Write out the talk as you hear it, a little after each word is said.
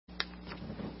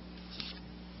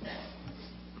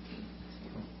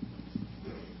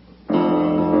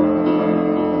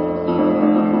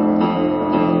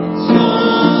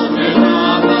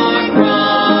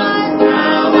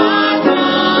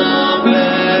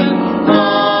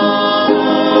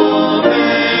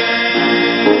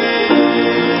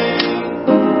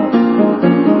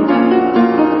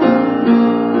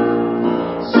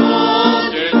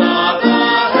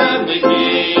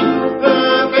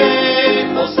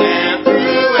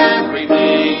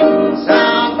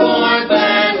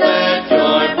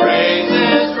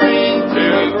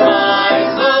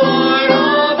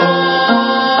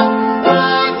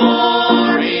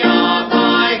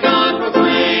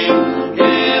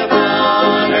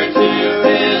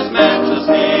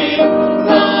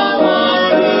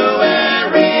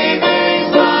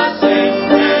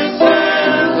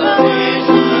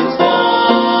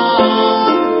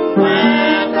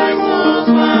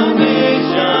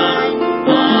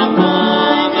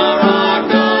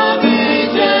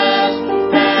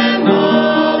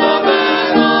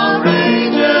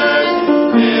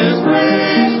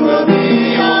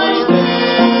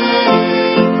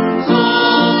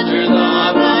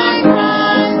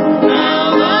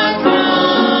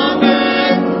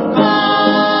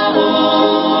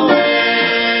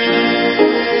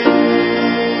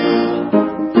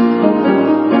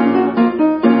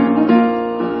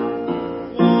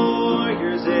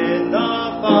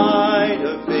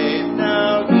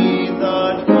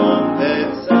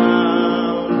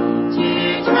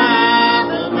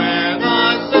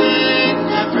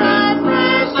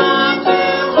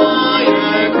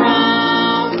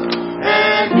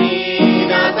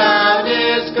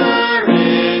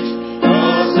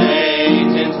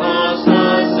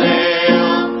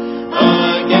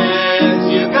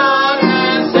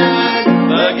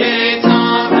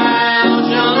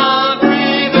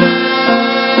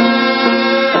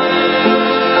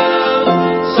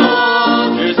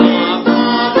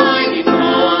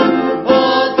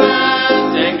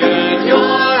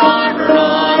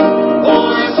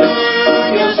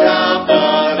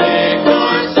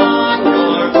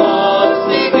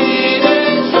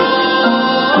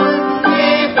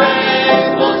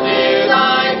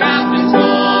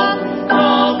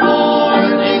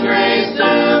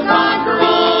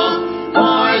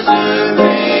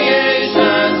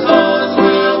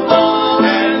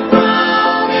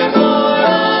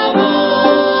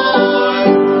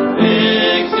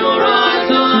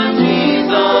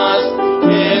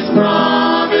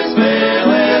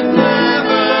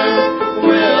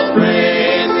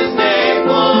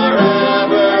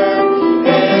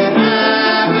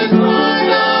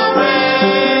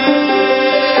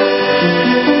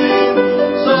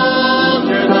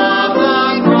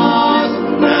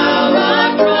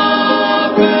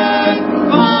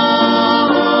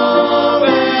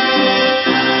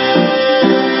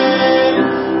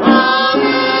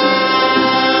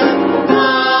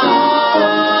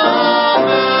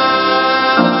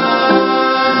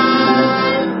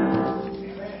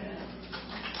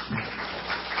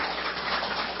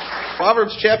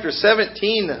Proverbs chapter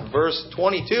 17, verse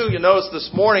 22. You'll notice this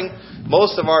morning,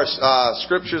 most of our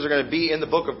scriptures are going to be in the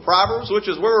book of Proverbs, which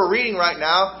is where we're reading right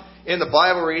now in the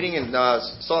Bible reading, and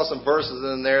saw some verses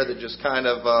in there that just kind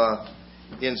of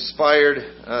inspired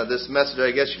this message,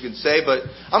 I guess you could say. But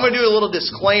I'm going to do a little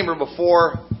disclaimer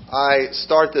before I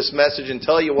start this message and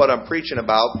tell you what I'm preaching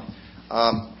about.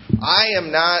 I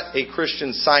am not a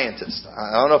Christian Scientist.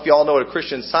 I don't know if you all know what a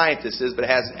Christian Scientist is, but it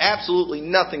has absolutely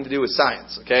nothing to do with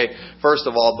science, okay, first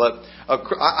of all. But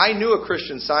I knew a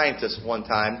Christian Scientist one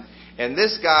time, and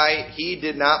this guy, he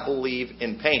did not believe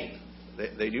in pain.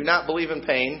 They do not believe in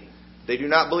pain. They do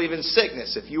not believe in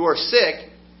sickness. If you are sick,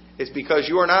 it's because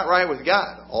you are not right with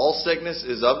God. All sickness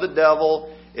is of the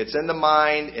devil. It's in the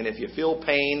mind, and if you feel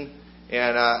pain,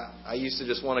 and I used to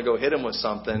just want to go hit him with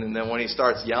something, and then when he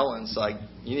starts yelling, it's like,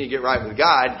 you need to get right with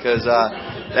God, because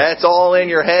that's all in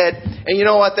your head. And you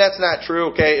know what? That's not true,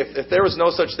 okay? If there was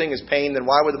no such thing as pain, then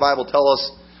why would the Bible tell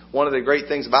us one of the great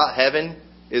things about heaven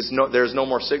is there's no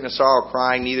more sickness, sorrow,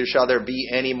 crying, neither shall there be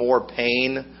any more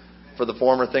pain, for the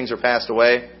former things are passed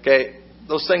away, okay?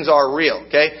 Those things are real,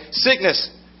 okay? Sickness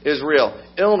is real.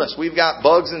 Illness, we've got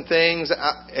bugs and things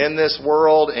in this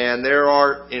world, and there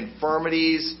are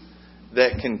infirmities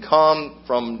that can come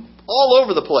from all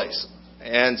over the place.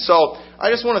 And so I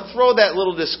just want to throw that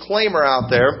little disclaimer out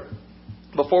there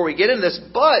before we get into this.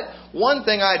 But one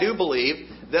thing I do believe,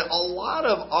 that a lot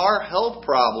of our health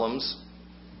problems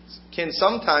can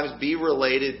sometimes be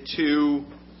related to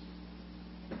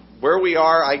where we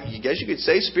are, I guess you could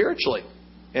say, spiritually,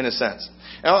 in a sense.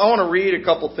 Now, I want to read a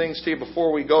couple things to you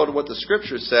before we go to what the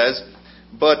Scripture says.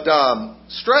 But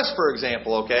stress, for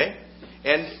example, okay?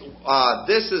 And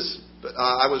this is...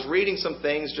 I was reading some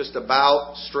things just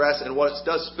about stress and what it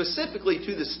does specifically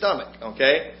to the stomach,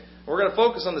 okay? We're going to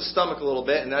focus on the stomach a little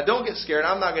bit. And now don't get scared.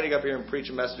 I'm not going to get up here and preach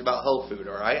a message about health food,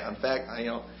 all right? In fact,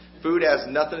 food has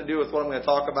nothing to do with what I'm going to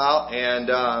talk about.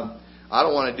 And I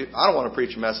don't want to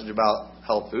preach a message about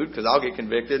health food because I'll get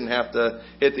convicted and have to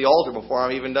hit the altar before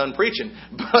I'm even done preaching.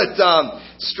 But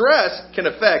stress can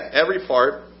affect every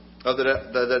part of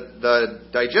the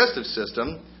digestive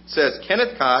system, says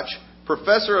Kenneth Koch,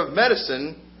 Professor of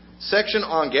Medicine, section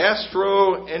on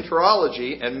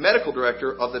gastroenterology and medical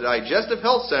director of the Digestive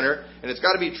Health Center. And it's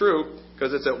got to be true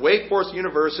because it's at Wake Forest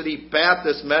University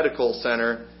Baptist Medical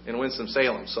Center in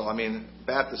Winston-Salem. So,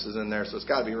 Baptist is in there, so it's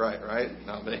got to be right?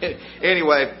 No, but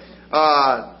anyway,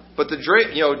 but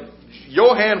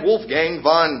Johann Wolfgang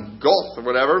von Goethe, or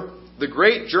whatever, the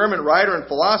great German writer and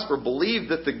philosopher, believed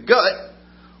that the gut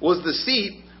was the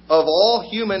seat of all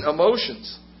human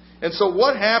emotions. And so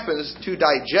what happens to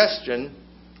digestion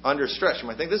under stress? You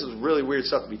might think this is really weird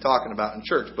stuff to be talking about in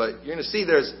church, but you're going to see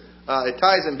it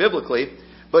ties in biblically.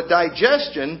 But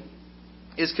digestion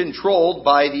is controlled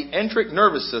by the enteric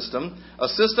nervous system, a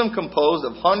system composed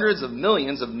of hundreds of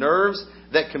millions of nerves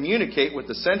that communicate with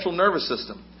the central nervous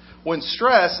system. When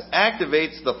stress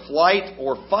activates the flight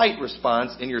or fight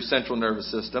response in your central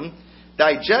nervous system,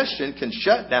 digestion can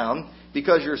shut down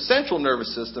because your central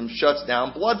nervous system shuts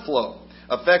down blood flow,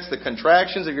 affects the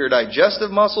contractions of your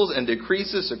digestive muscles, and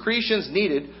decreases secretions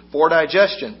needed for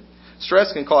digestion.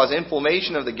 Stress can cause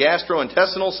inflammation of the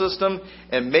gastrointestinal system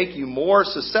and make you more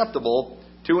susceptible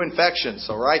to infections.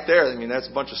 So right there, that's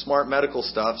a bunch of smart medical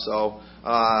stuff. So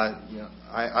I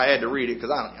had to read it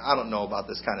because I don't know about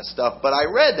this kind of stuff. But I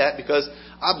read that because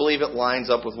I believe it lines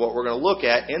up with what we're going to look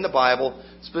at in the Bible.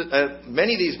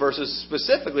 Many of these verses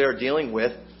specifically are dealing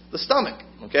with the stomach.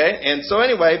 Okay? And so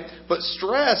anyway, but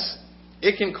stress,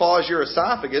 it can cause your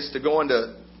esophagus to go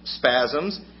into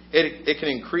spasms. It can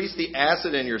increase the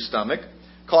acid in your stomach,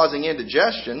 causing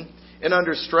indigestion. And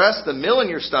under stress, the mill in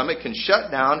your stomach can shut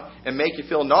down and make you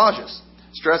feel nauseous.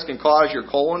 Stress can cause your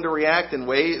colon to react in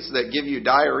ways that give you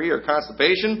diarrhea or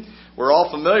constipation. We're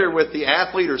all familiar with the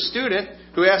athlete or student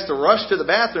who has to rush to the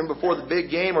bathroom before the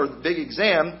big game or the big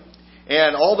exam.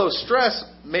 And although stress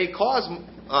may cause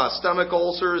stomach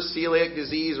ulcers, celiac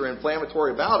disease, or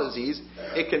inflammatory bowel disease,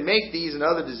 it can make these and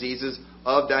other diseases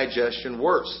of digestion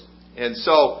worse. And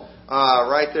so,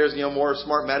 right there's more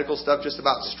smart medical stuff just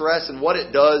about stress and what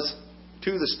it does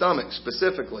to the stomach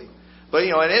specifically. But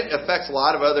and it affects a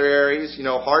lot of other areas.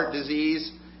 Heart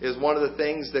disease is one of the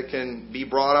things that can be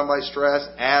brought on by stress.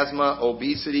 Asthma,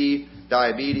 obesity,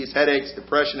 diabetes, headaches,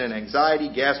 depression and anxiety,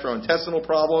 gastrointestinal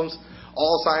problems,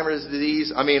 Alzheimer's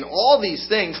disease. All these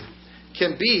things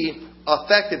can be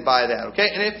affected by that, okay?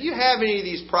 And if you have any of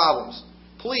these problems,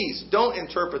 please don't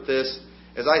interpret this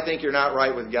as I think you're not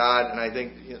right with God. And I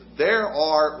think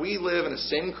we live in a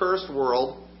sin-cursed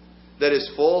world that is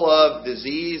full of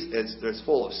disease, it's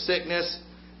full of sickness.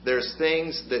 There's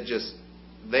things that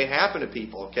they happen to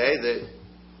people, okay? That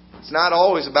It's not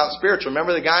always about spiritual.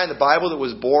 Remember the guy in the Bible that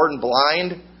was born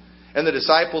blind? And the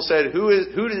disciples said, who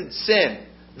did sin?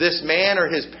 This man or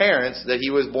his parents that he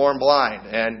was born blind?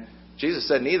 And Jesus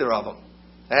said neither of them.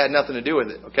 It had nothing to do with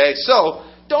it. Okay? So,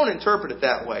 don't interpret it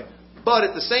that way. But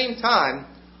at the same time,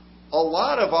 a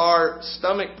lot of our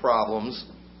stomach problems,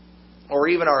 or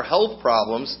even our health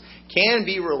problems, can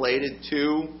be related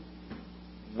to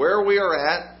where we are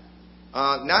at.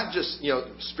 Not just,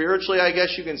 spiritually, I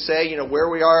guess you can say, where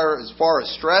we are as far as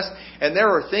stress. And there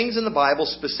are things in the Bible,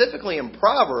 specifically in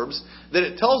Proverbs, that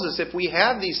it tells us if we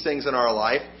have these things in our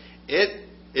life,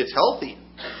 it's healthy.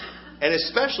 And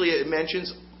especially it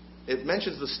mentions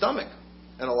the stomach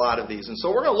in a lot of these. And so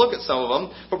we're going to look at some of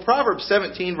them. But Proverbs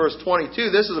 17, verse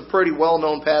 22, this is a pretty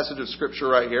well-known passage of Scripture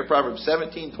right here. Proverbs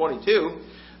 17, 22.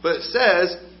 But it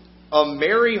says, a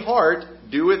merry heart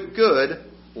doeth good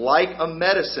like a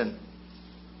medicine,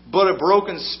 but a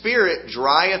broken spirit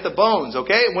drieth the bones.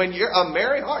 Okay? When you're a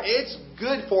merry heart, it's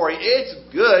good for you. It's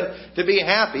good to be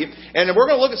happy. And we're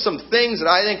going to look at some things that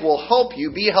I think will help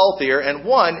you be healthier. And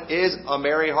one is a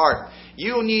merry heart.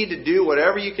 You need to do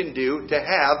whatever you can do to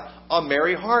have a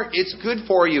merry heart. It's good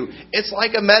for you. It's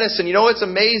like a medicine. It's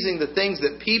amazing the things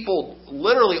that people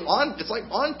literally it's like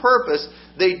on purpose,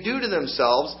 they do to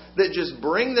themselves that just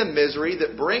bring them misery,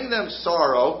 that bring them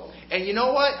sorrow. And you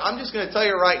know what? I'm just going to tell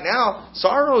you right now,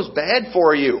 sorrow is bad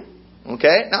for you.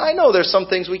 Okay? Now, I know there's some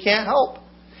things we can't help.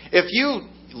 If you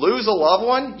lose a loved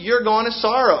one, you're going to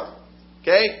sorrow.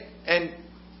 Okay? And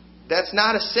that's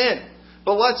not a sin.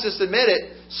 But let's just admit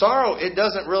it. Sorrow, it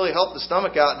doesn't really help the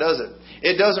stomach out, does it?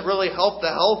 It doesn't really help the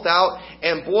health out.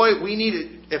 And boy, we need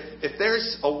to, if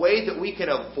there's a way that we can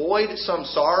avoid some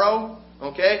sorrow,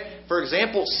 okay? For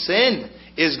example, sin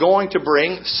is going to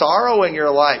bring sorrow in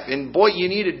your life. And boy, you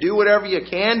need to do whatever you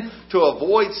can to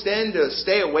avoid sin, to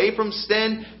stay away from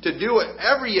sin, to do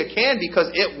whatever you can because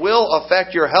it will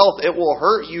affect your health. It will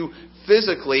hurt you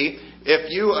physically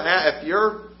if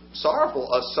you're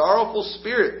sorrowful. A sorrowful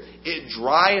spirit, it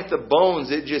drieth the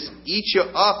bones. It just eats you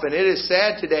up. And it is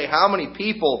sad today how many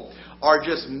people are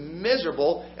just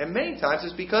miserable. And many times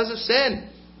it's because of sin.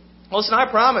 Listen,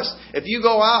 I promise, if you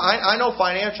go out, I know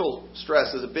financial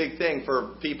stress is a big thing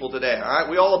for people today. All right,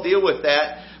 we all deal with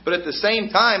that. But at the same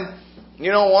time,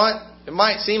 you know what? It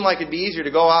might seem like it'd be easier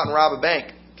to go out and rob a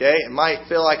bank. Okay, it might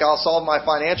feel like I'll solve my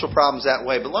financial problems that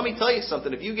way. But let me tell you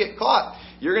something. If you get caught,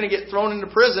 you're going to get thrown into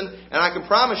prison. And I can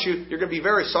promise you, you're going to be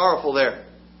very sorrowful there.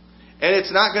 And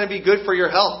it's not going to be good for your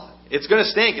health. It's going to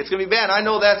stink. It's going to be bad. I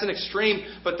know that's an extreme,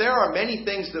 but there are many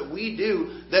things that we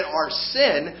do that are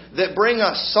sin that bring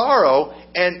us sorrow.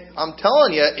 And I'm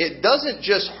telling you, it doesn't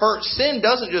just hurt. Sin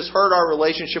doesn't just hurt our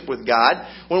relationship with God.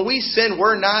 When we sin,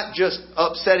 we're not just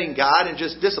upsetting God and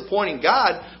just disappointing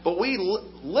God, but we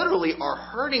literally are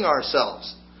hurting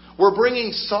ourselves. We're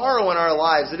bringing sorrow in our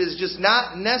lives. It is just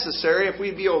not necessary. If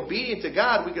we be obedient to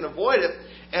God, we can avoid it.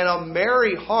 And a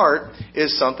merry heart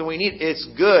is something we need. It's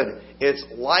good. It's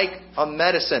like a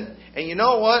medicine. And you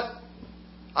know what?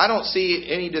 I don't see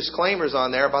any disclaimers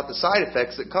on there about the side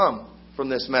effects that come from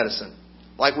this medicine.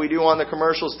 Like we do on the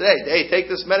commercials today. Hey, take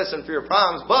this medicine for your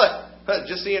problems, but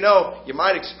just so you know, you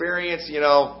might experience,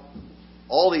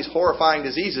 all these horrifying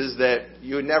diseases that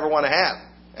you would never want to have.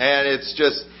 And it's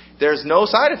just, there's no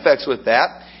side effects with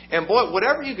that. And boy,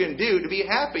 whatever you can do to be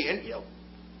happy, and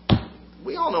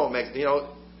we all know it makes,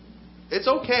 it's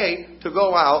okay to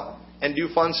go out and do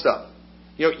fun stuff.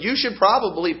 You should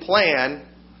probably plan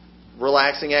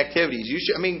relaxing activities. You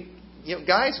should,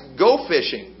 guys, go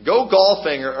fishing, go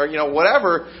golfing, or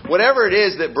whatever it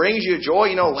is that brings you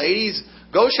joy. Ladies,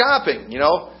 go shopping,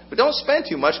 but don't spend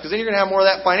too much because then you're going to have more of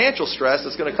that financial stress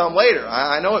that's going to come later.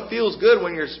 I know it feels good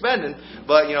when you're spending,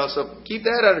 but, so keep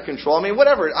that under control.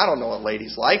 Whatever, I don't know what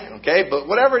ladies like, okay, but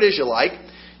whatever it is you like,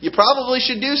 you probably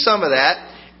should do some of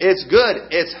that. It's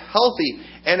good. It's healthy.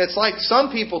 And it's like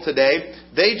some people today,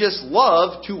 they just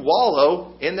love to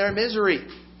wallow in their misery.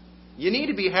 You need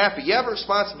to be happy. You have a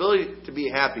responsibility to be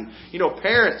happy.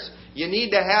 Parents, you need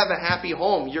to have a happy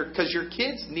home because your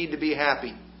kids need to be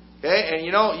happy. Okay? And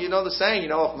you know the saying,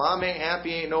 if mom ain't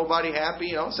happy, ain't nobody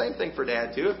happy. Same thing for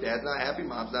dad too. If dad's not happy,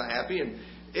 mom's not happy. And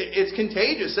it's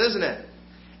contagious, isn't it?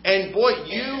 And boy,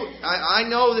 I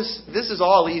know this is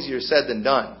all easier said than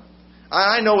done.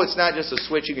 I know it's not just a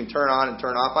switch you can turn on and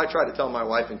turn off. I try to tell my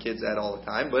wife and kids that all the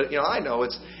time, but I know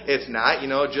it's not.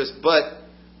 But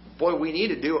boy, we need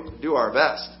to do our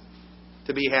best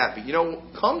to be happy.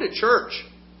 Come to church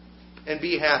and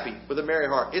be happy with a merry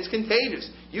heart. It's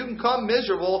contagious. You can come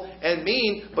miserable and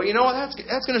mean, but you know what?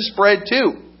 That's going to spread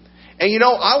too. And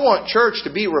I want church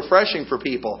to be refreshing for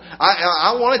people.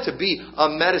 I want it to be a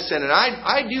medicine. And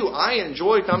I do. I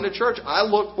enjoy coming to church. I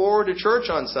look forward to church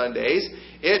on Sundays.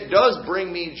 It does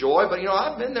bring me joy. But,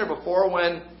 I've been there before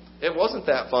when it wasn't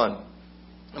that fun.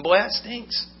 And boy, that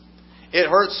stinks. It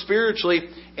hurts spiritually.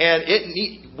 And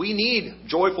we need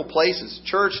joyful places.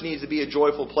 Church needs to be a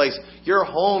joyful place. Your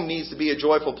home needs to be a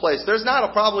joyful place. There's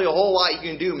not probably a whole lot you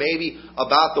can do maybe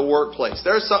about the workplace.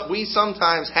 We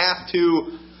sometimes have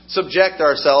to subject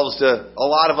ourselves to a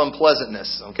lot of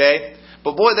unpleasantness, okay?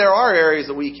 But boy, there are areas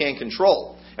that we can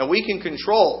control. And we can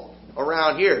control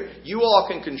around here. You all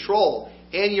can control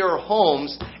in your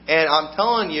homes. And I'm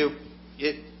telling you,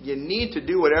 you need to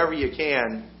do whatever you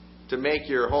can to make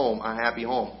your home a happy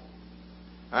home.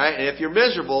 All right? And if you're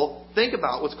miserable, think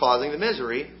about what's causing the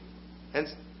misery and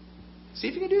see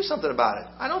if you can do something about it.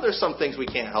 I know there's some things we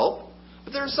can't help.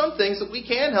 But there are some things that we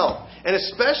can help. And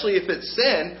especially if it's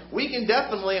sin, we can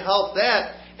definitely help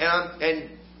that. And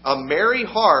a merry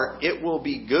heart, it will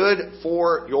be good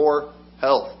for your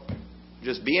health.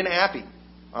 Just being happy.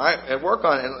 All right? And work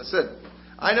on it. And listen,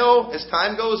 I know as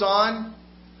time goes on,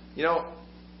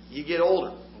 you get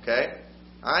older. Okay?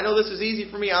 I know this is easy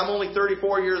for me. I'm only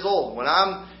 34 years old. When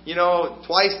I'm,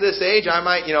 twice this age, I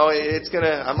might,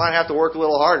 I might have to work a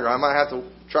little harder. I might have to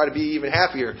try to be even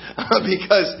happier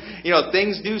because,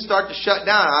 things do start to shut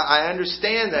down. I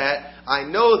understand that. I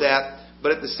know that.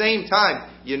 But at the same time,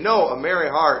 a merry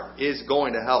heart is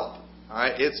going to help. All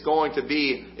right? It's going to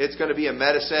be a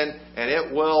medicine, and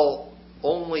it will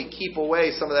only keep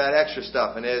away some of that extra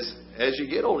stuff. And as you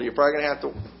get older, you're probably going to have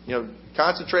to,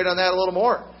 concentrate on that a little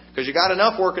more because you got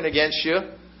enough working against you.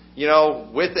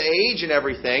 With the age and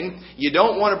everything, you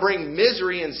don't want to bring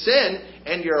misery and sin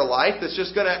into your life that's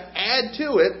just going to add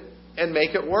to it and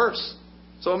make it worse.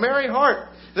 So a merry heart.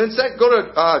 Then go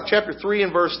to chapter 3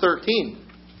 and verse 13.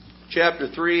 Chapter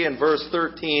 3 and verse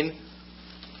 13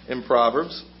 in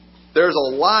Proverbs. There's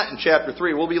a lot in chapter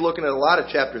 3. We'll be looking at a lot of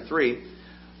chapter 3.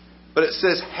 But it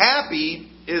says, happy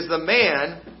is the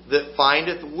man that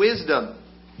findeth wisdom,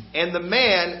 and the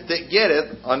man that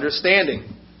getteth understanding.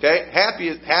 Okay, happy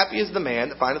is the man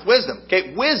that findeth wisdom.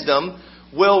 Okay, wisdom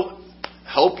will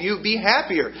help you be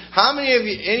happier. How many of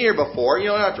you in here before, you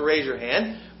don't have to raise your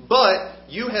hand, but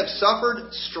you have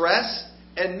suffered stress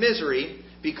and misery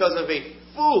because of a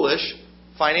foolish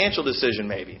financial decision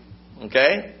maybe?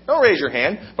 Okay, don't raise your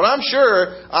hand, but I'm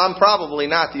sure I'm probably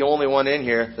not the only one in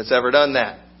here that's ever done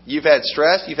that. You've had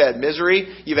stress, you've had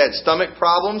misery, you've had stomach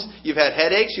problems, you've had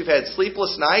headaches, you've had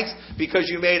sleepless nights because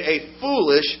you made a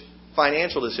foolish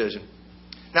financial decision.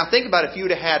 Now think about if you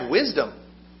would have had wisdom.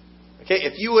 Okay,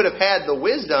 if you would have had the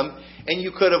wisdom and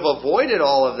you could have avoided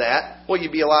all of that, well,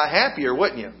 you'd be a lot happier,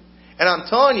 wouldn't you? And I'm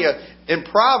telling you, in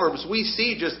Proverbs, we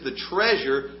see just the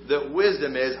treasure that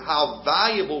wisdom is, how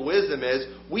valuable wisdom is.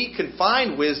 We can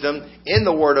find wisdom in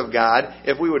the Word of God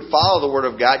if we would follow the Word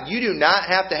of God. You do not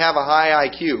have to have a high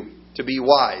IQ to be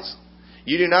wise.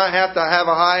 You do not have to have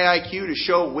a high IQ to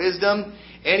show wisdom.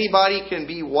 Anybody can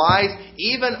be wise.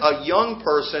 Even a young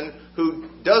person who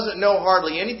doesn't know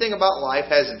hardly anything about life,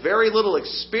 has very little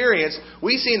experience.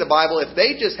 We see in the Bible, if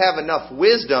they just have enough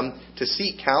wisdom to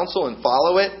seek counsel and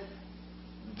follow it,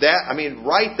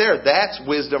 right there, that's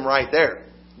wisdom right there.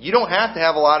 You don't have to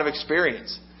have a lot of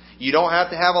experience. You don't have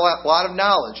to have a lot of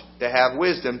knowledge to have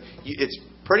wisdom. It's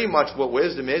pretty much what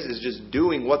wisdom is just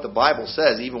doing what the Bible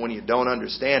says, even when you don't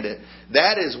understand it.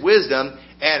 That is wisdom,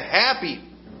 and happy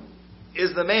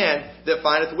is the man that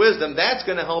findeth wisdom. That's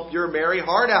going to help your merry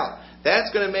heart out.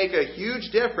 That's going to make a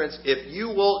huge difference if you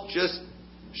will just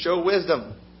show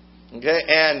wisdom. Okay?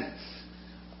 And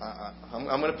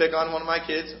I'm going to pick on one of my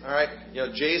kids. All right?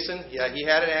 Jason, he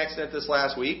had an accident this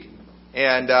last week.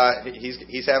 And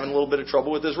he's having a little bit of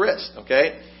trouble with his wrist.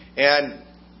 Okay? And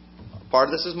part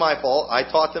of this is my fault. I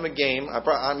taught them a game.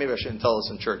 Maybe I shouldn't tell this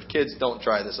in church. Kids, don't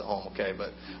try this at home. Okay?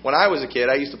 But when I was a kid,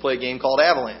 I used to play a game called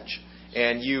Avalanche.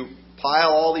 And you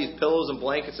pile all these pillows and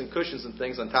blankets and cushions and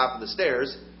things on top of the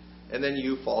stairs, and then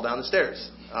you fall down the stairs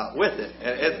with it.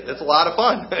 And it's a lot of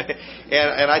fun.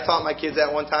 and I taught my kids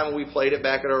that one time when we played it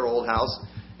back at our old house.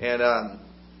 And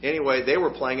anyway, they were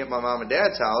playing at my mom and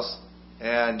dad's house,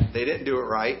 and they didn't do it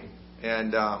right.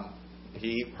 And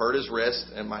he hurt his wrist,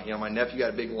 and my nephew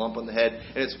got a big lump on the head.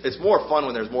 And it's more fun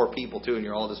when there's more people too, and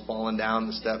you're all just falling down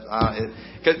the steps.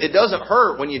 Because it doesn't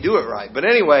hurt when you do it right. But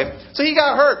anyway, so he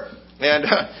got hurt. And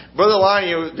Brother Lonnie,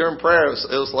 during prayer, it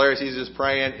was hilarious. He's just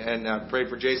praying and prayed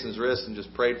for Jason's wrist and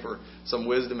just prayed for some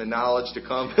wisdom and knowledge to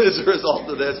come as a result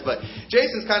of this. But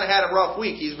Jason's kind of had a rough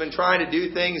week. He's been trying to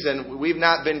do things, and we've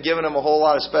not been giving him a whole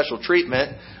lot of special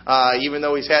treatment, even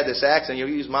though he's had this accident.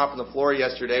 He was mopping the floor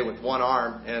yesterday with one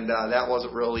arm, and that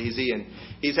wasn't real easy. And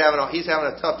he's having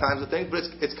a tough time with things, but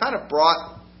it's kind of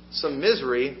brought some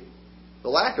misery, the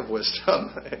lack of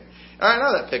wisdom. I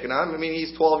know that picking on him. I mean,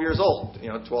 he's 12 years old.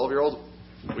 12-year-olds,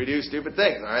 we do stupid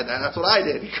things. All right, that's what I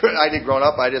did. I did growing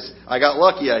up. I got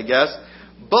lucky, I guess.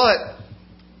 But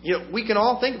we can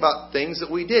all think about things that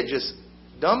we did, just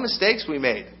dumb mistakes we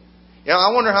made.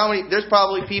 I wonder how many. There's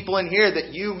probably people in here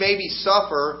that you maybe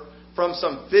suffer from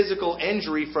some physical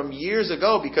injury from years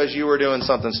ago because you were doing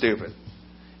something stupid.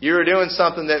 You were doing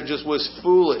something that just was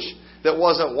foolish, that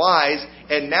wasn't wise,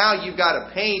 and now you've got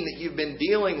a pain that you've been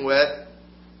dealing with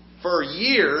for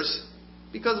years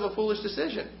because of a foolish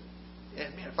decision.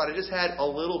 And man, if I'd have just had a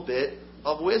little bit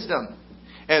of wisdom.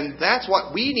 And that's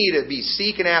what we need to be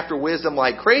seeking after wisdom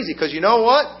like crazy. Because you know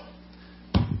what?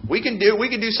 We can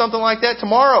do something like that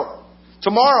tomorrow.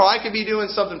 Tomorrow I could be doing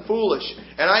something foolish.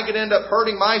 And I could end up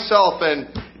hurting myself and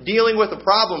dealing with a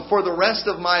problem for the rest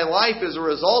of my life as a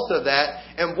result of that.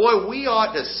 And boy, we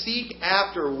ought to seek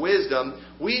after wisdom.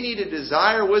 We need to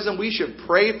desire wisdom. We should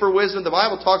pray for wisdom. The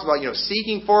Bible talks about,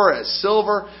 seeking for it as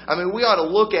silver. I mean, we ought to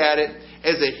look at it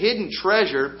as a hidden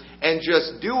treasure and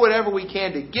just do whatever we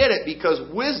can to get it, because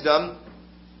wisdom,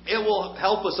 it will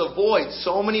help us avoid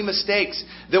so many mistakes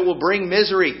that will bring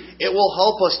misery. It will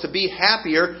help us to be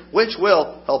happier, which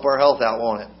will help our health out,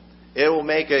 won't it? It will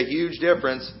make a huge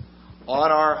difference on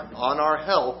our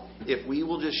health if we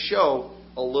will just show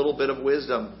a little bit of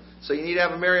wisdom. So you need to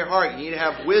have a merry heart. You need to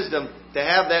have wisdom to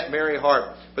have that merry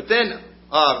heart. But then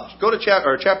go to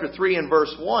chapter 3 and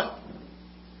verse 1.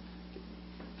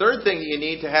 Third thing that you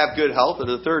need to have good health, or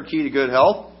the third key to good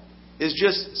health, is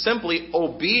just simply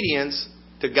obedience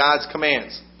to God's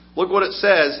commands. Look what it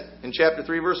says in chapter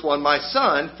 3 verse 1. My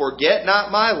son, forget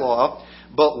not my law,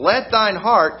 but let thine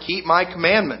heart keep my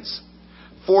commandments.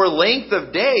 For length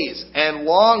of days and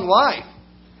long life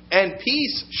and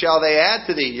peace shall they add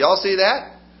to thee. Y'all see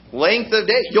that? Length of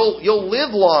days. You'll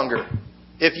live longer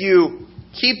if you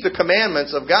keep the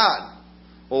commandments of God.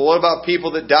 Well, what about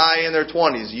people that die in their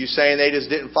 20s? Are you saying they just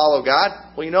didn't follow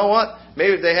God? Well, you know what?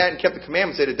 Maybe if they hadn't kept the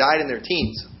commandments, they'd have died in their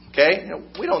teens. Okay?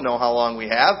 We don't know how long we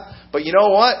have. But you know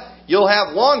what? You'll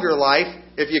have longer life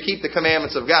if you keep the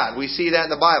commandments of God. We see that in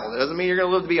the Bible. It doesn't mean you're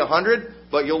going to live to be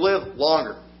 100, but you'll live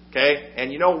longer. Okay?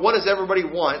 And what does everybody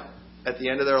want at the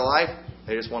end of their life?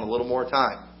 They just want a little more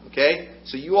time. Okay?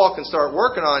 So you all can start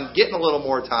working on getting a little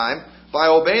more time by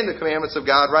obeying the commandments of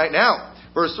God right now.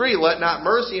 Verse 3, let not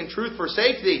mercy and truth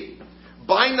forsake thee.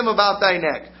 Bind them about thy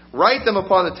neck. Write them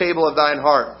upon the table of thine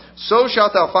heart. So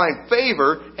shalt thou find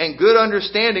favor and good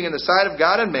understanding in the sight of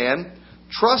God and man.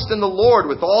 Trust in the Lord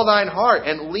with all thine heart,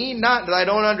 and lean not to thine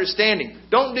own understanding.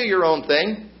 Don't do your own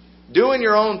thing. Doing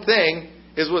your own thing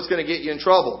is what's going to get you in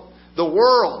trouble. The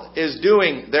world is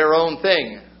doing their own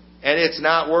thing, and it's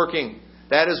not working.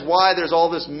 That is why there's all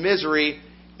this misery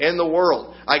in the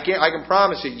world. I can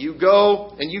promise you, you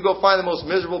go find the most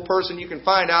miserable person you can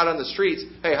find out on the streets.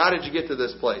 Hey, how did you get to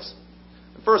this place?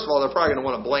 First of all, they're probably going to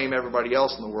want to blame everybody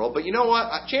else in the world. But you know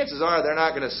what? Chances are they're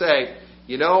not going to say,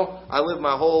 I lived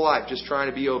my whole life just trying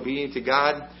to be obedient to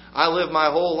God. I lived my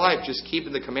whole life just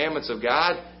keeping the commandments of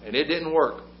God, and it didn't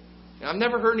work. Now, I've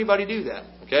never heard anybody do that.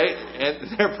 Okay?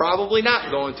 And they're probably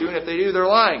not going to, and if they do, they're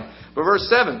lying. But verse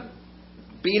 7,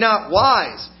 be not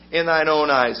wise in thine own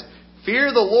eyes.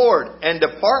 Fear the Lord, and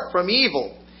depart from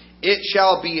evil. It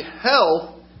shall be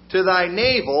health to thy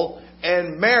navel,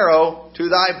 and marrow to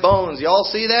thy bones. Y'all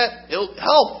see that?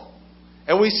 Health.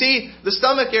 And we see the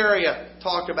stomach area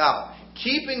talked about.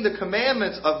 Keeping the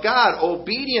commandments of God,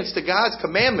 obedience to God's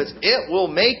commandments, it will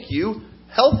make you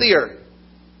healthier.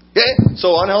 Okay?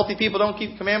 So unhealthy people don't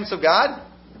keep the commandments of God?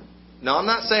 No, I'm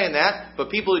not saying that. But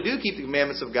people who do keep the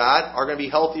commandments of God are going to be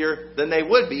healthier than they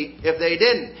would be if they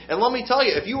didn't. And let me tell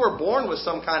you, if you were born with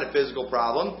some kind of physical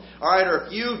problem, or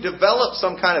if you develop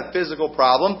some kind of physical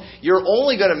problem, you're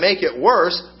only going to make it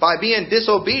worse by being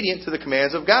disobedient to the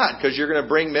commands of God, because you're going to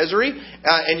bring misery.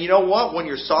 And you know what? When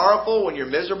you're sorrowful, when you're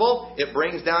miserable, it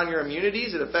brings down your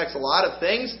immunities. It affects a lot of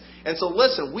things. And so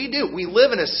listen, we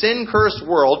live in a sin-cursed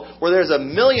world where there's a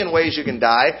million ways you can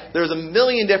die. There's a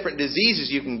million different diseases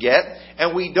you can get.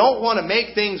 And we don't want to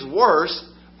make things worse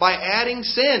by adding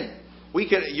sin.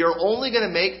 You're only going to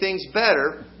make things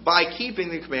better by keeping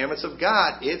the commandments of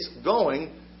God. It's going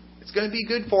to be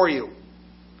good for you.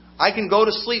 I can go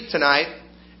to sleep tonight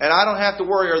and I don't have to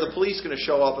worry, are the police going to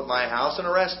show up at my house and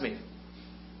arrest me?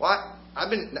 What? I've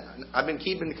been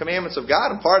keeping the commandments of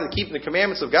God, and part of keeping the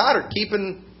commandments of God are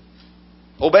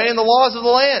obeying the laws of the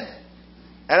land.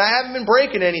 And I haven't been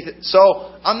breaking anything,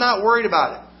 so I'm not worried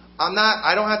about it.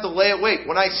 I don't have to lay awake.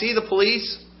 When I see the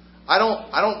police, I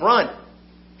don't run.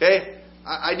 Okay?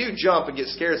 I do jump and get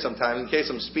scared sometimes in case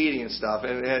I'm speeding and stuff.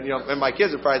 And my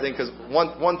kids would probably think, because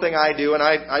one thing I do, and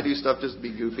I do stuff just to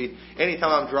be goofy. Anytime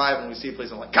I'm driving, we see a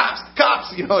police, I'm like, cops,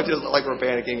 just like we're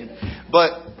panicking.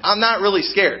 But I'm not really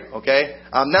scared. Okay?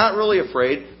 I'm not really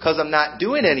afraid because I'm not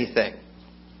doing anything.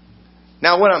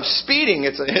 Now, when I'm speeding,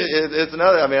 it's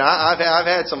another. I mean, I've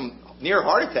had some near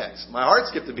heart attacks. My heart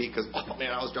skipped a beat because,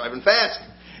 I was driving fast,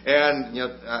 and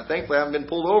thankfully I haven't been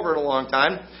pulled over in a long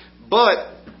time.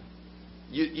 But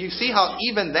you see how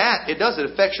even that it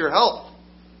affects your health.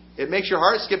 It makes your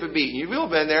heart skip a beat. You've all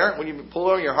been there when you pull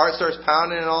over, your heart starts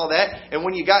pounding and all that. And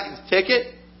when you got the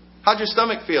ticket, how'd your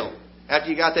stomach feel after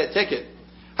you got that ticket?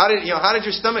 How did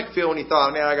your stomach feel when you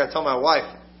thought, man, I got to tell my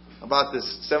wife about this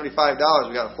 $75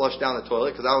 we got to flush down the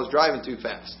toilet because I was driving too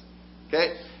fast?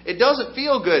 Okay? It doesn't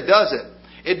feel good, does it?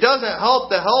 It doesn't help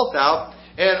the health out.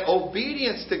 And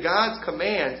obedience to God's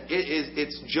commands,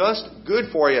 it's just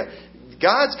good for you.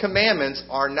 God's commandments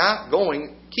are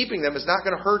keeping them is not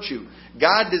going to hurt you.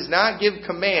 God does not give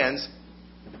commands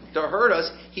to hurt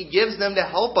us. He gives them to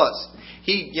help us.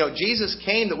 Jesus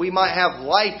came that we might have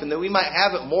life and that we might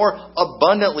have it more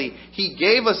abundantly. He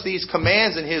gave us these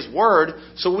commands in His Word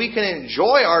so we can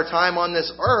enjoy our time on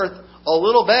this earth a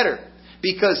little better.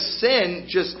 Because sin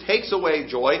just takes away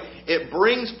joy. It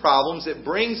brings problems. It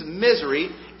brings misery.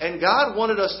 And God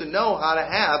wanted us to know how to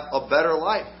have a better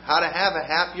life. How to have a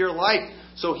happier life.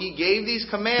 So He gave these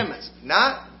commandments.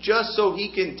 Not just so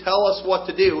He can tell us what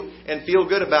to do and feel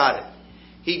good about it.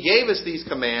 He gave us these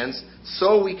commands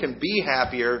so we can be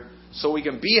happier. So we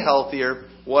can be healthier.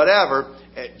 Whatever.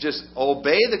 Just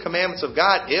obey the commandments of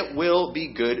God. It will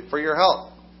be good for your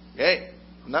health. Okay?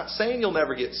 I'm not saying you'll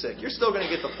never get sick. You're still going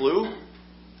to get the flu.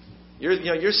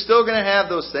 You're still going to have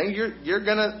those things. You're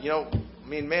going to,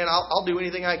 I'll do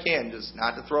anything I can just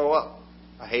not to throw up.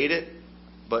 I hate it,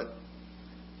 but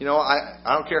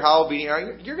I don't care how obedient you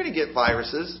are. You're going to get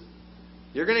viruses.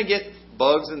 You're going to get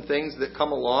bugs and things that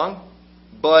come along,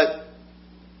 but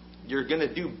you're going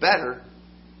to do better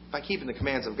by keeping the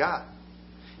commands of God.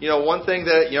 One thing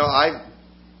that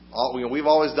we've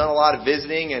always done a lot of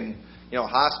visiting and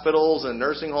hospitals and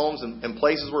nursing homes and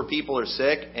places where people are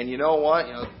sick, and you know what?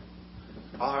 You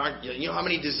know how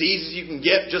many diseases you can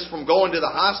get just from going to the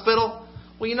hospital?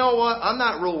 Well, you know what? I'm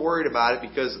not real worried about it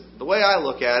because the way I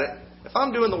look at it, if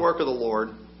I'm doing the work of the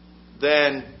Lord,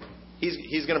 then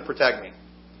He's going to protect me.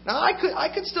 Now, I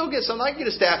could still get something. I could get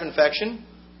a staph infection.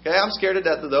 Okay, I'm scared to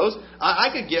death of those. I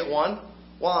could get one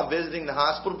while I'm visiting the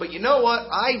hospital. But you know what?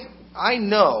 I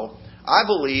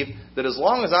believe that as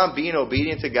long as I'm being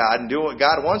obedient to God and doing what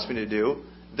God wants me to do,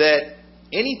 that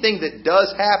anything that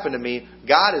does happen to me,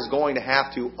 God is going to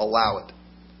have to allow it.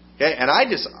 Okay? And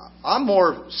I'm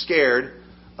more scared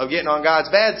of getting on God's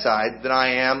bad side than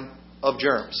I am of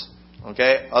germs.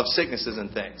 Okay? Of sicknesses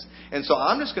and things. And so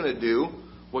I'm just going to do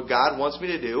what God wants me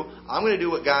to do. I'm going to do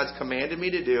what God's commanded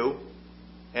me to do.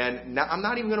 And I'm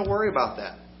not even going to worry about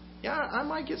that. Yeah, I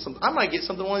might get something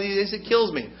one of these days that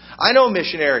kills me. I know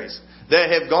missionaries that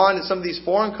have gone to some of these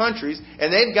foreign countries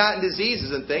and they've gotten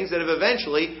diseases and things that have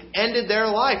eventually ended their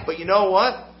life. But you know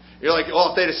what? You're like,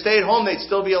 if they'd have stayed home, they'd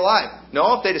still be alive.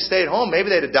 No, if they'd have stayed home, maybe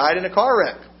they'd have died in a car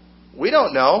wreck. We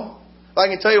don't know. But I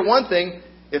can tell you one thing.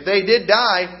 If they did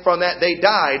die from that, they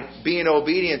died being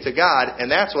obedient to God. And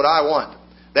that's what I want.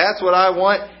 That's what I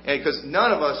want. And because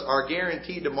none of us are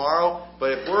guaranteed tomorrow.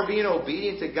 But if we're being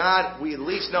obedient to God, we at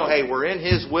least know, hey, we're in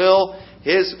His will.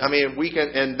 We can,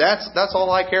 and that's all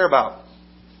I care about.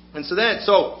 And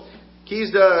so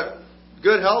keys to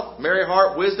good health, merry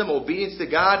heart, wisdom, obedience to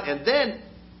God, and then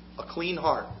a clean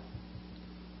heart.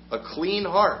 A clean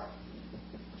heart.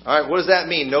 All right, what does that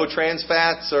mean? No trans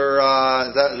fats, or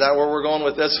is that where we're going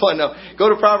with this one? No. Go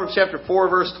to Proverbs chapter 4,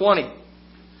 verse 20.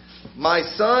 My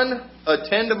son,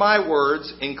 attend to my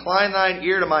words, incline thine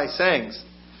ear to my sayings.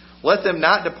 Let them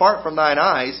not depart from thine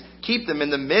eyes, keep them in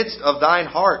the midst of thine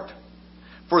heart.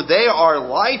 For they are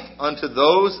life unto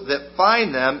those that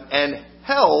find them, and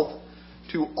health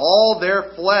to all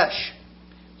their flesh.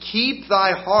 Keep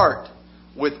thy heart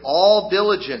with all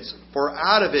diligence, for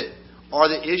out of it are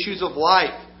the issues of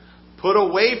life. Put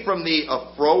away from thee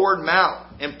a froward mouth,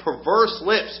 and perverse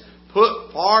lips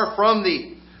put far from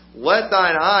thee. Let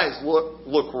thine eyes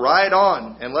look right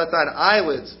on, and let thine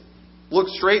eyelids look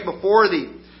straight before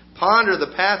thee. Ponder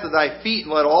the path of thy feet,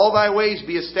 and let all thy ways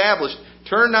be established.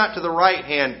 Turn not to the right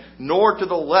hand, nor to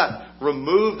the left.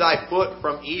 Remove thy foot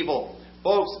from evil.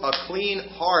 Folks, a clean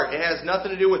heart. It has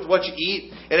nothing to do with what you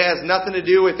eat. It has nothing to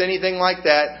do with anything like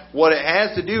that. What it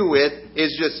has to do with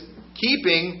is just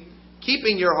keeping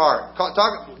your heart.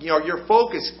 Your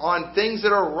focus on things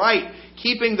that are right.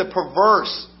 Keeping the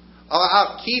perverse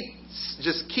out.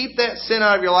 Keep that sin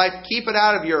out of your life. Keep it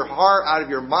out of your heart, out of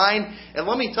your mind. And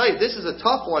let me tell you, this is a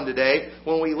tough one today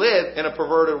when we live in a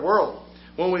perverted world.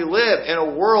 When we live in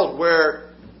a world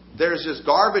where there's just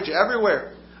garbage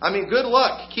everywhere. I mean, good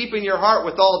luck keeping your heart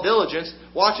with all diligence,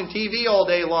 watching TV all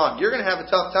day long. You're going to have a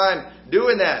tough time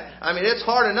doing that. I mean, it's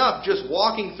hard enough just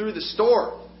walking through the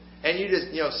store and you just,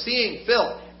 seeing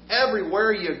filth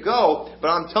everywhere you go. But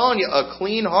I'm telling you, a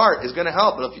clean heart is going to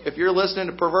help. If you're listening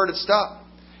to perverted stuff,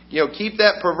 keep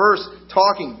that perverse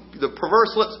talking, the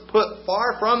perverse lips put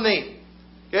far from thee.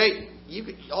 Okay?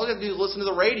 All you have to do is listen to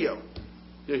the radio.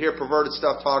 You'll hear perverted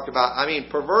stuff talked about. I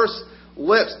mean, perverse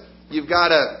lips. You've got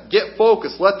to get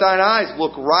focused. Let thine eyes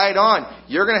look right on.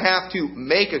 You're going to have to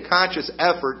make a conscious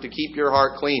effort to keep your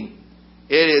heart clean.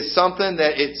 It is something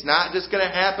that it's not just going to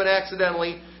happen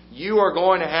accidentally. You are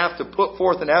going to have to put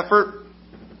forth an effort.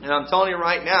 And I'm telling you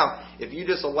right now, if you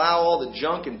just allow all the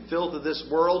junk and filth of this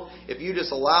world, if you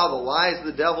just allow the lies of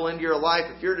the devil into your life,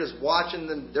 if you're just watching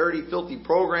the dirty, filthy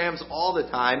programs all the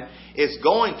time, it's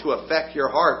going to affect your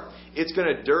heart. It's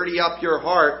going to dirty up your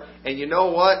heart. And you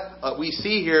know what? We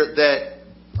see here that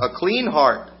a clean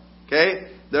heart,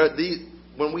 okay?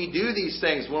 When we do these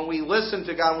things, when we listen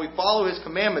to God, when we follow His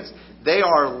commandments, they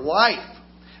are life.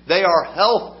 They are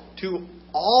health to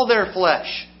all their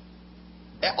flesh.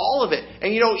 All of it.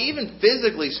 And even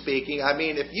physically speaking, I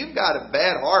mean, if you've got a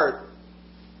bad heart,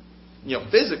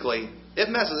 physically,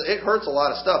 it hurts a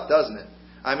lot of stuff, doesn't it?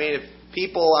 I mean, if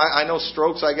people, I know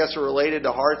strokes, I guess, are related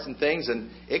to hearts and things,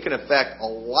 and it can affect a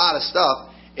lot of stuff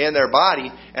in their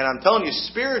body. And I'm telling you,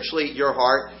 spiritually, your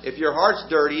heart, if your heart's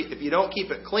dirty, if you don't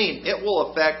keep it clean, it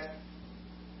will affect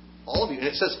all of you. And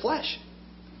it says flesh.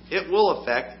 It will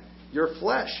affect your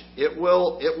flesh. It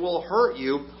will hurt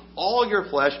you, all your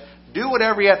flesh. Do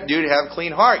whatever you have to do to have a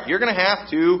clean heart. You're going to have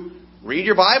to read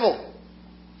your Bible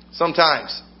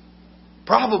sometimes.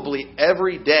 Probably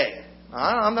every day.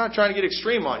 I'm not trying to get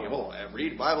extreme on you. Well,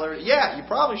 read the Bible every day. Yeah, you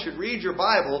probably should read your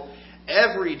Bible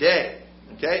every day.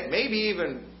 Okay? Maybe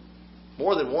even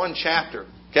more than one chapter.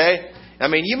 Okay? I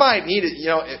mean, you might need it,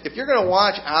 if you're going to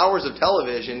watch hours of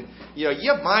television,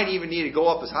 you might even need to go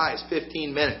up as high as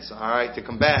 15 minutes, all right, to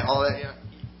combat all that.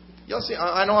 You'll see,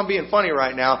 I know I'm being funny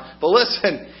right now, but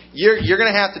listen, you're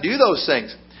going to have to do those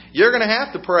things. You're going to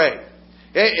have to pray.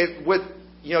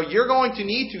 You're going to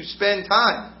need to spend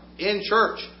time in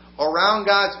church around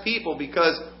God's people,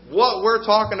 because what we're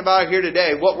talking about here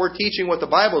today, what we're teaching, what the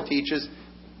Bible teaches,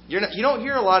 you don't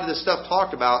hear a lot of this stuff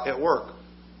talked about at work.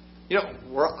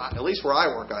 At least where I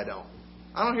work, I don't.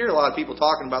 I don't hear a lot of people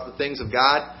talking about the things of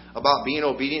God, about being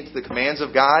obedient to the commands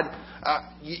of God.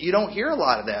 You don't hear a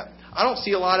lot of that. I don't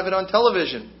see a lot of it on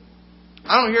television.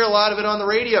 I don't hear a lot of it on the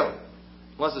radio.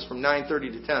 Unless it's from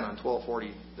 9:30 to 10 on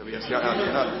 1240 WSC.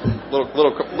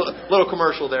 Little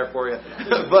commercial there for you.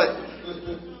 But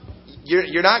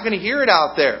you're not going to hear it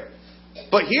out there.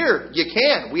 But here, you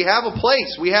can. We have a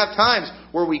place. We have times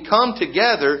where we come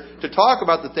together to talk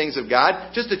about the things of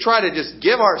God, just to try to just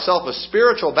give ourselves a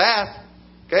spiritual bath.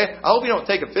 Okay? I hope you don't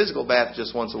take a physical bath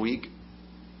just once a week.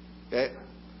 Okay?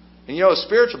 And a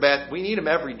spiritual bath, we need them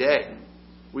every day.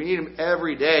 We need them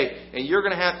every day. And you're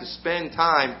going to have to spend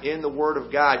time in the Word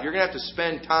of God. You're going to have to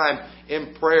spend time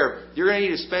in prayer. You're going to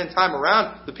need to spend time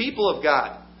around the people of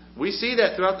God. We see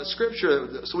that throughout the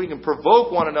Scripture, so we can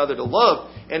provoke one another to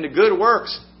love and to good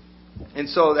works. And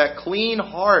so that clean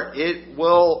heart, it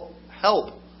will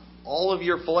help all of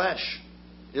your flesh.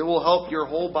 It will help your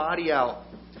whole body out.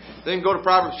 Then go to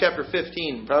Proverbs chapter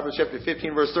 15. Proverbs chapter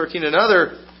 15, verse 13.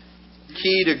 Another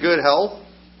key to good health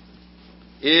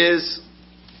is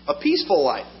a peaceful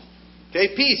life.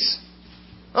 Okay, peace.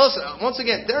 Listen, once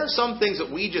again, there are some things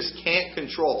that we just can't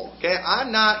control. Okay,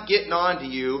 I'm not getting on to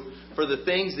you for the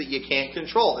things that you can't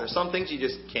control. There's some things you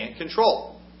just can't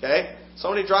control. Okay?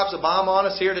 Somebody drops a bomb on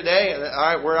us here today, and all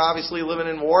right, we're obviously living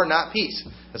in war, not peace.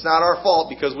 It's not our fault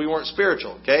because we weren't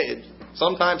spiritual. Okay?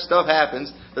 Sometimes stuff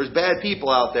happens. There's bad people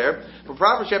out there. But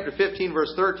Proverbs chapter 15,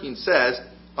 verse 13 says,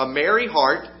 "A merry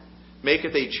heart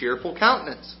maketh a cheerful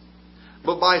countenance.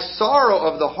 But by sorrow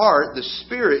of the heart the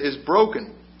spirit is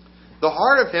broken. The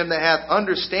heart of him that hath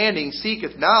understanding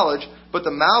seeketh knowledge, but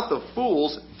the mouth of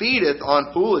fools feedeth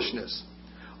on foolishness.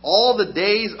 All the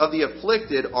days of the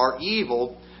afflicted are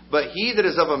evil, but he that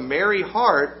is of a merry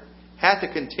heart hath a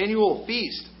continual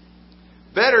feast.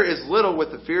 Better is little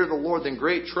with the fear of the Lord than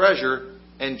great treasure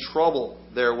and trouble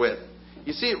therewith."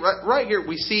 You see, right here,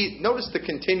 we see, notice the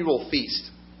continual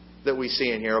feast that we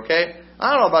see in here, okay?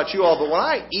 I don't know about you all, but when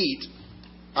I eat,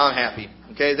 I'm happy.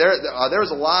 Okay,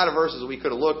 there's a lot of verses we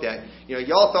could have looked at.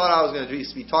 Y'all thought I was going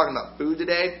to be talking about food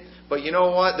today, but you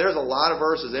know what? There's a lot of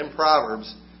verses in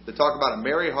Proverbs that talk about a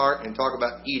merry heart and talk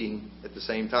about eating at the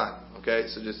same time. Okay,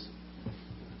 so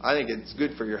I think it's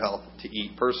good for your health to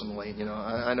eat personally.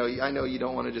 I know you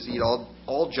don't want to just eat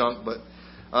all junk, but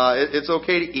it's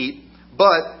okay to eat.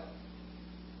 But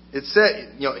it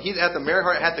said, he hath the merry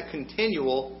heart, hath the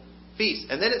continual feast,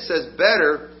 and then it says,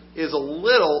 better is a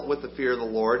little with the fear of the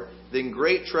Lord than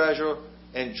great treasure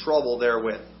and trouble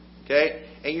therewith. Okay?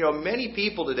 And many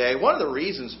people today, one of the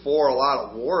reasons for a lot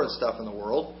of war and stuff in the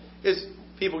world is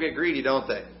people get greedy, don't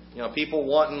they? People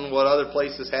wanting what other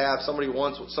places have. Somebody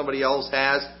wants what somebody else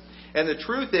has. And the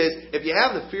truth is, if you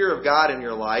have the fear of God in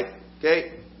your life,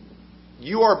 okay,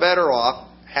 you are better off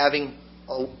having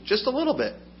just a little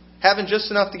bit. Having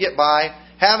just enough to get by.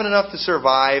 Having enough to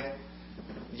survive.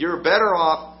 You're better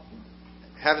off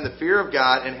having the fear of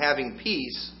God and having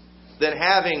peace than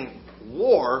having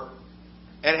war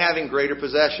and having greater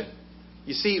possession.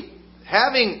 You see,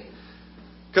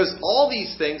 because all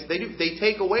these things, they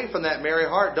take away from that merry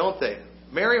heart, don't they?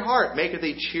 Merry heart maketh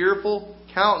a cheerful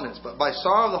countenance, but by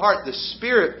sorrow of the heart, the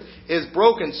spirit is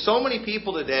broken. So many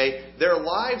people today, their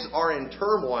lives are in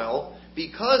turmoil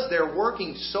because they're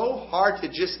working so hard to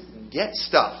just get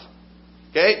stuff.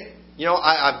 Okay?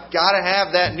 I've got to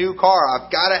have that new car.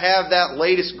 I've got to have that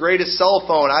latest, greatest cell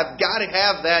phone. I've got to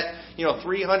have that,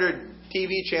 300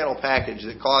 TV channel package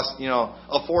that costs,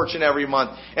 a fortune every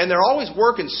month. And they're always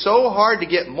working so hard to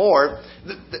get more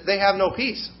that they have no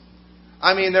peace.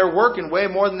 I mean, they're working way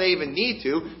more than they even need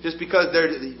to just because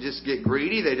they just get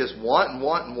greedy. They just want and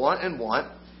want and want and want.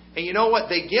 And you know what?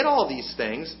 They get all these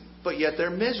things, but yet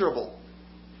they're miserable.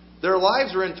 Their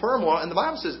lives are in turmoil. And the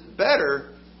Bible says,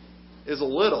 better is a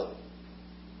little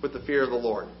with the fear of the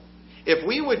Lord. If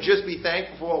we would just be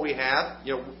thankful for what we have,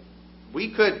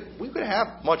 we could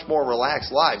have much more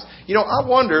relaxed lives. I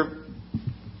wonder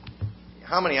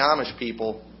how many Amish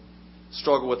people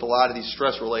struggle with a lot of these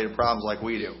stress-related problems like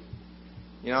we do.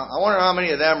 I wonder how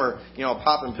many of them are,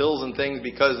 popping pills and things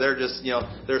because they're just,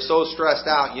 they're so stressed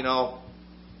out,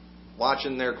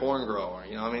 watching their corn grow. I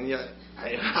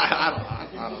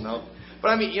don't know. But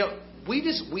I mean,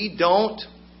 we don't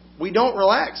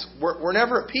relax. We're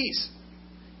never at peace.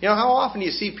 How often do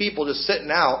you see people just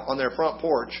sitting out on their front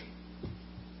porch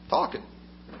talking?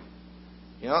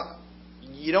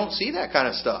 You don't see that kind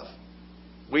of stuff.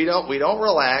 We don't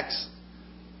relax.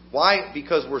 Why?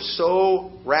 Because we're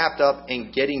so wrapped up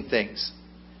in getting things.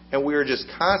 And we are just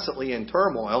constantly in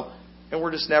turmoil, and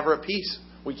we're just never at peace.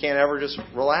 We can't ever just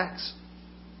relax.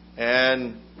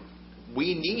 And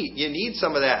you need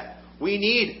some of that. We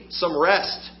need some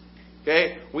rest.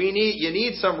 Okay? You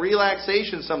need some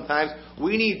relaxation sometimes.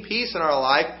 We need peace in our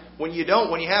life. When you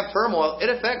have turmoil, it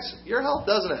affects your health,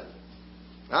 doesn't it?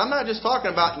 Now, I'm not just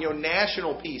talking about,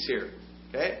 national peace here.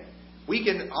 Okay?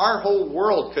 Our whole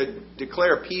world could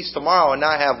declare peace tomorrow and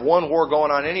not have one war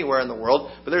going on anywhere in the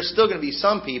world, but there's still going to be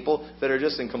some people that are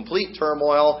just in complete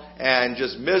turmoil and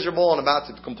just miserable and about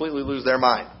to completely lose their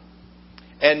mind.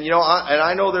 And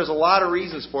I know there's a lot of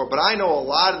reasons for it, but I know a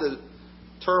lot of the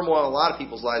turmoil in a lot of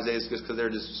people's lives is because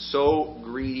they're just so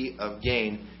greedy of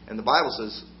gain. And the Bible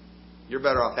says you're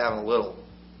better off having a little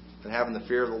than having the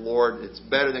fear of the Lord. It's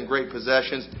better than great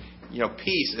possessions.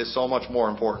 Peace is so much more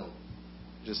important.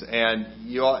 And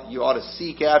you ought to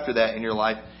seek after that in your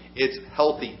life. It's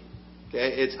healthy.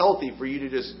 Okay? It's healthy for you to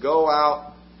just go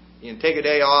out and take a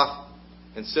day off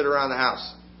and sit around the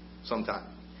house sometime.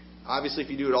 Obviously, if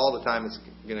you do it all the time, it's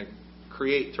going to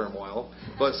create turmoil.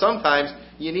 But sometimes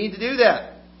you need to do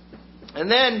that. And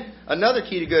then another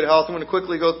key to good health. I'm going to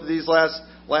quickly go through these last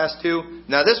two.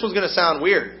 Now, this one's going to sound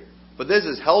weird, but this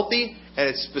is healthy and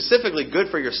it's specifically good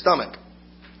for your stomach.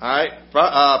 All right,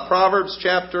 Proverbs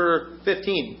chapter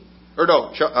 15,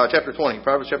 chapter 20.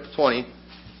 Proverbs chapter 20,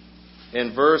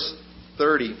 in verse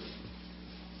 30.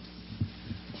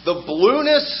 The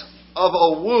blueness of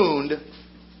a wound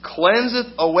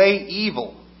cleanseth away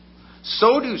evil.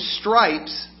 So do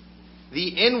stripes the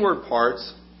inward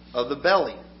parts of the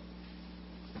belly.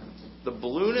 The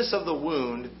blueness of the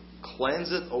wound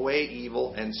cleanseth away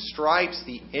evil, and stripes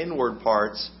the inward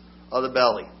parts of the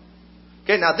belly.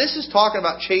 Okay, now this is talking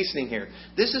about chastening here.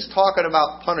 This is talking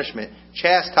about punishment,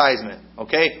 chastisement.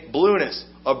 Okay, blueness,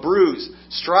 a bruise,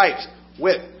 stripes,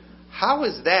 whip. How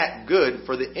is that good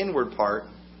for the inward part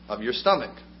of your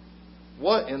stomach?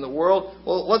 What in the world?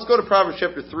 Well, let's go to Proverbs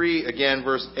chapter 3 again,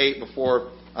 verse 8,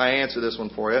 before I answer this one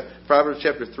for you. Proverbs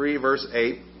chapter 3, verse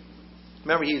 8.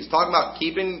 Remember, he's talking about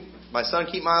keeping My son,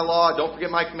 keep my law. Don't forget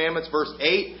my commandments. Verse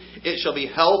 8, it shall be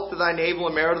health to thy navel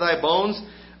and marrow to thy bones.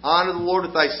 Honor the Lord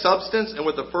with thy substance and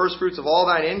with the first fruits of all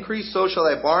thine increase. So shall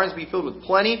thy barns be filled with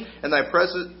plenty, and thy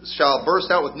presses shall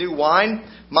burst out with new wine.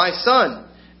 My son,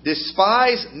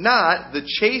 despise not the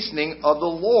chastening of the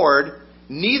Lord,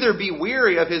 neither be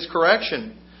weary of his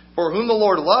correction. For whom the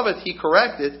Lord loveth, he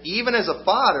correcteth, even as a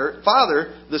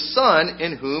father the son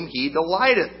in whom he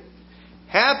delighteth.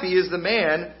 Happy is the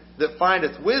man that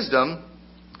findeth wisdom,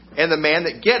 and the man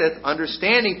that getteth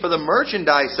understanding, for the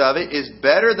merchandise of it is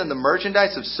better than the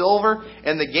merchandise of silver,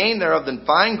 and the gain thereof than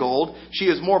fine gold. She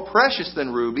is more precious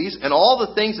than rubies, and all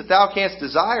the things that thou canst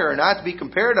desire are not to be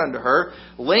compared unto her.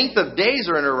 Length of days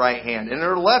are in her right hand, and in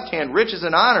her left hand riches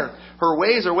and honor. Her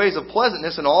ways are ways of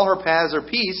pleasantness, and all her paths are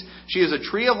peace. She is a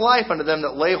tree of life unto them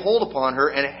that lay hold upon her,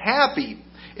 and happy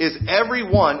is every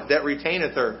one that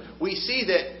retaineth her. We see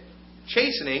that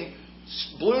chastening,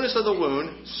 blueness of the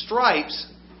wound, stripes,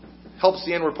 helps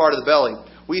the inward part of the belly.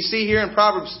 We see here in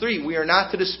Proverbs 3, we are not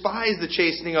to despise the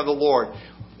chastening of the Lord.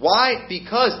 Why?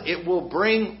 Because it will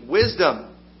bring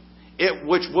wisdom,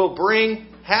 which will bring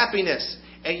happiness.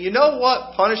 And you know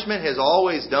what punishment has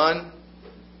always done?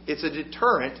 It's a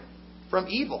deterrent from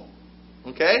evil.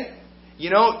 Okay?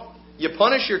 You know, you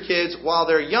punish your kids while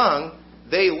they're young,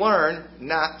 they learn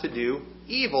not to do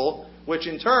evil, which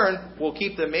in turn will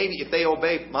keep them, maybe if they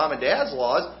obey mom and dad's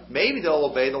laws, maybe they'll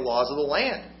obey the laws of the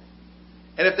land.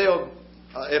 And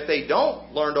if they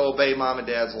don't learn to obey mom and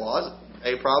dad's laws,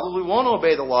 they probably won't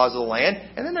obey the laws of the land,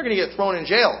 and then they're going to get thrown in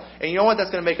jail. And you know what?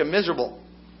 That's going to make them miserable.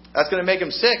 That's going to make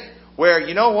them sick. Where,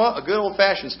 you know what? A good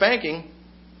old-fashioned spanking,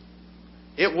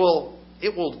 it will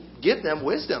give them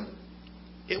wisdom.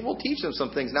 It will teach them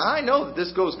some things. Now, I know that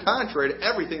this goes contrary to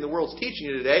everything the world's teaching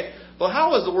you today, but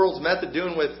how is the world's method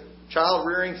doing with child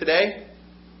rearing today?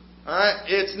 All right,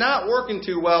 it's not working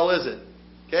too well, is it?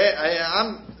 Okay,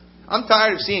 I'm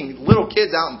tired of seeing little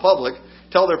kids out in public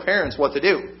tell their parents what to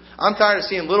do. I'm tired of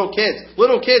seeing little kids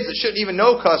that shouldn't even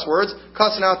know cuss words,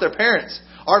 cussing out their parents.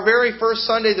 Our very first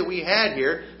Sunday that we had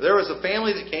here, there was a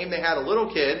family that came. They had a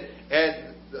little kid,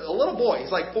 and a little boy.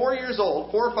 He's like 4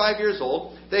 or 5 years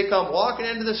old. They come walking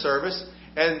into the service,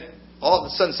 and all of a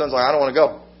sudden, son's like, I don't want to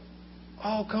go.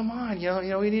 Oh, come on, you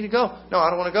know, we need to go. No, I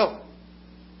don't want to go.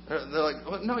 They're like,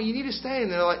 well, no, you need to stay.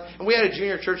 And they're like, and we had a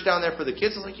junior church down there for the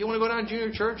kids. I was like, you want to go down to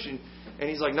junior church? And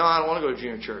he's like, no, I don't want to go to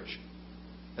junior church.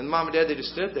 And mom and dad, they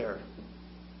just stood there.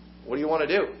 What do you want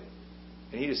to do?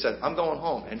 And he just said, I'm going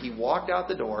home. And he walked out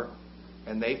the door,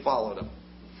 and they followed him.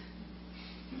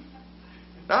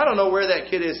 Now, I don't know where that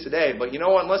kid is today, but you know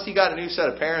what? Unless he got a new set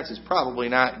of parents, he's probably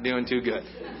not doing too good.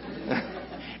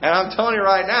 And I'm telling you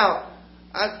right now,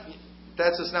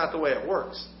 that's just not the way it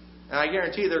works. And I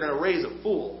guarantee you they're going to raise a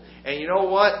fool. And you know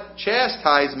what?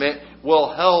 Chastisement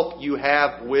will help you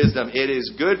have wisdom. It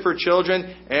is good for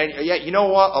children. And yet, you know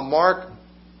what? A mark,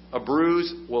 a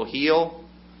bruise will heal.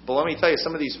 But let me tell you,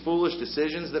 some of these foolish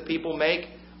decisions that people make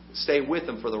stay with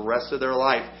them for the rest of their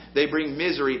life. They bring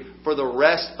misery for the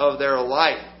rest of their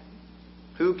life.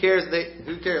 Who cares?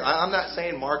 Who cares? I'm not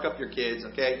saying mark up your kids,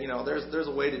 okay? You know, there's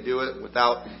a way to do it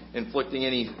without inflicting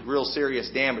any real serious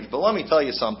damage. But let me tell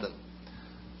you something.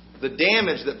 The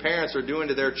damage that parents are doing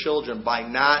to their children by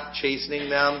not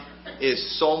chastening them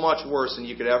is so much worse than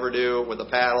you could ever do with a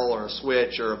paddle or a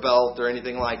switch or a belt or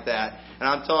anything like that. And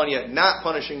I'm telling you, not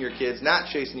punishing your kids,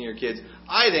 not chastening your kids,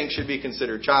 I think should be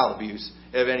considered child abuse,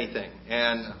 if anything.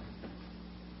 And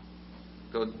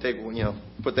go take,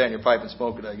 put that in your pipe and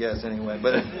smoke it, I guess, anyway.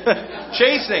 But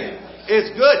chastening is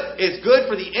good. It's good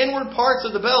for the inward parts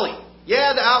of the belly.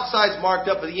 Yeah, the outside's marked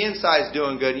up, but the inside's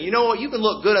doing good. And you know what? You can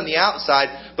look good on the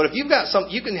outside, but if you've got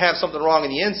you can have something wrong on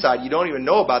the inside you don't even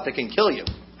know about that can kill you.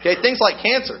 Okay, things like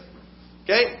cancer.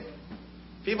 Okay,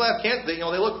 people have cancer. They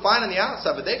look fine on the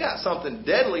outside, but they got something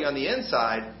deadly on the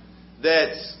inside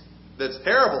that's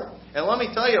terrible. And let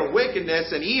me tell you, wickedness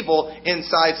and evil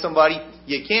inside somebody,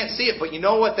 you can't see it, but you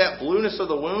know what? That blueness of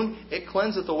the wound, it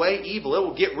cleanseth away evil. It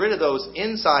will get rid of those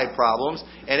inside problems,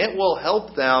 and it will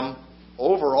help them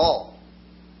overall.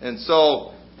 And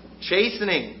so,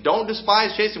 chastening. Don't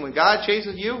despise chastening. When God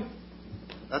chastens you,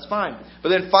 that's fine. But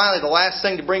then finally, the last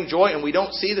thing to bring joy, and we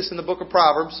don't see this in the book of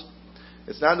Proverbs.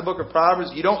 It's not in the book of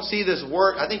Proverbs. You don't see this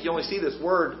word. I think you only see this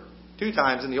word 2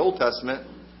 times in the Old Testament.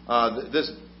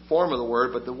 This form of the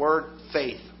word, but the word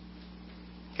faith.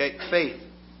 Okay, faith.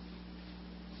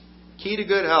 Key to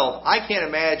good health. I can't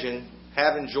imagine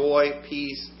having joy,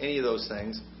 peace, any of those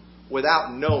things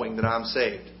without knowing that I'm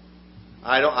saved.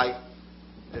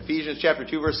 Ephesians chapter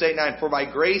 2, verse 8-9, for by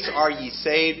grace are ye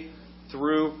saved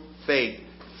through faith.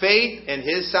 Faith in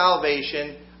His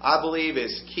salvation, I believe,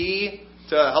 is key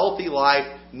to a healthy life.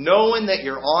 knowing that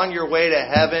you're on your way to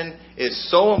heaven is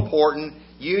so important.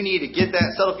 You need to get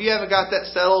that settled. If you haven't got that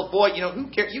settled, boy, who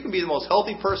cares? You can be the most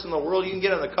healthy person in the world. You can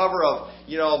get on the cover of,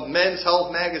 Men's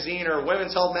Health magazine or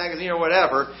Women's Health magazine or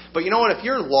whatever. But you know what? If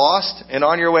you're lost and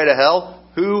on your way to hell,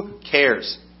 who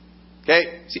cares?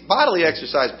 Okay? See, bodily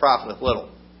exercise profiteth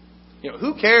little.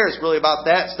 Who cares really about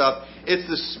that stuff? It's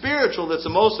the spiritual that's the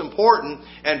most important.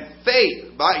 And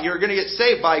faith, you're going to get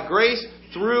saved by grace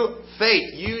through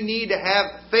faith. You need to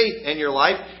have faith in your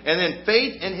life. And then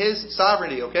faith in His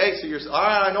sovereignty. Okay? So you're, all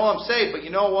right, I know I'm saved, but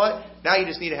you know what? Now you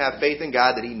just need to have faith in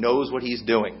God that He knows what He's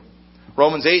doing.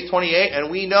 Romans 8:28,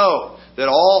 and we know that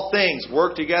all things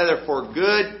work together for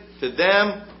good to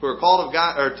them who are called of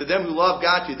God, or to them who love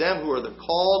God, to them who are the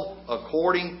called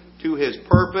according to His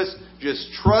purpose.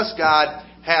 Just trust God,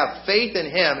 have faith in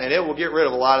Him, and it will get rid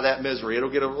of a lot of that misery.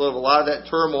 It'll get rid of a lot of that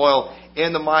turmoil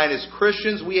in the mind. As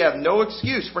Christians, we have no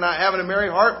excuse for not having a merry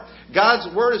heart.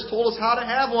 God's Word has told us how to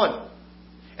have one.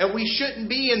 And we shouldn't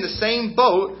be in the same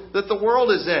boat that the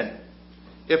world is in.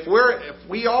 If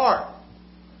we are,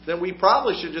 then we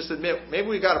probably should just admit, maybe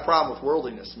we've got a problem with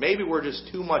worldliness. Maybe we're just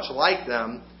too much like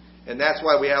them, and that's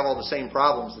why we have all the same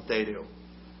problems that they do.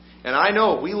 And I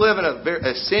know we live in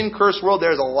a sin-cursed world.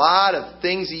 There's a lot of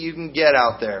things that you can get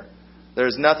out there.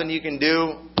 There's nothing you can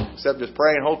do except just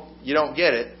pray and hope you don't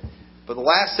get it. But the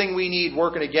last thing we need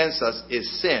working against us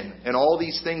is sin and all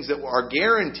these things that are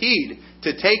guaranteed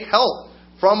to take help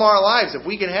from our lives. If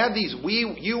we can have these,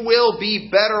 you will be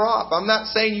better off. I'm not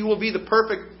saying you will be the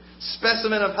perfect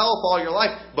specimen of health all your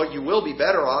life, but you will be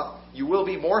better off. You will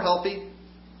be more healthy,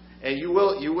 and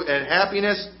and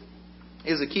happiness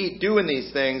is the key. Doing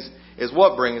these things is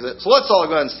what brings it. So let's all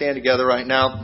go ahead and stand together right now.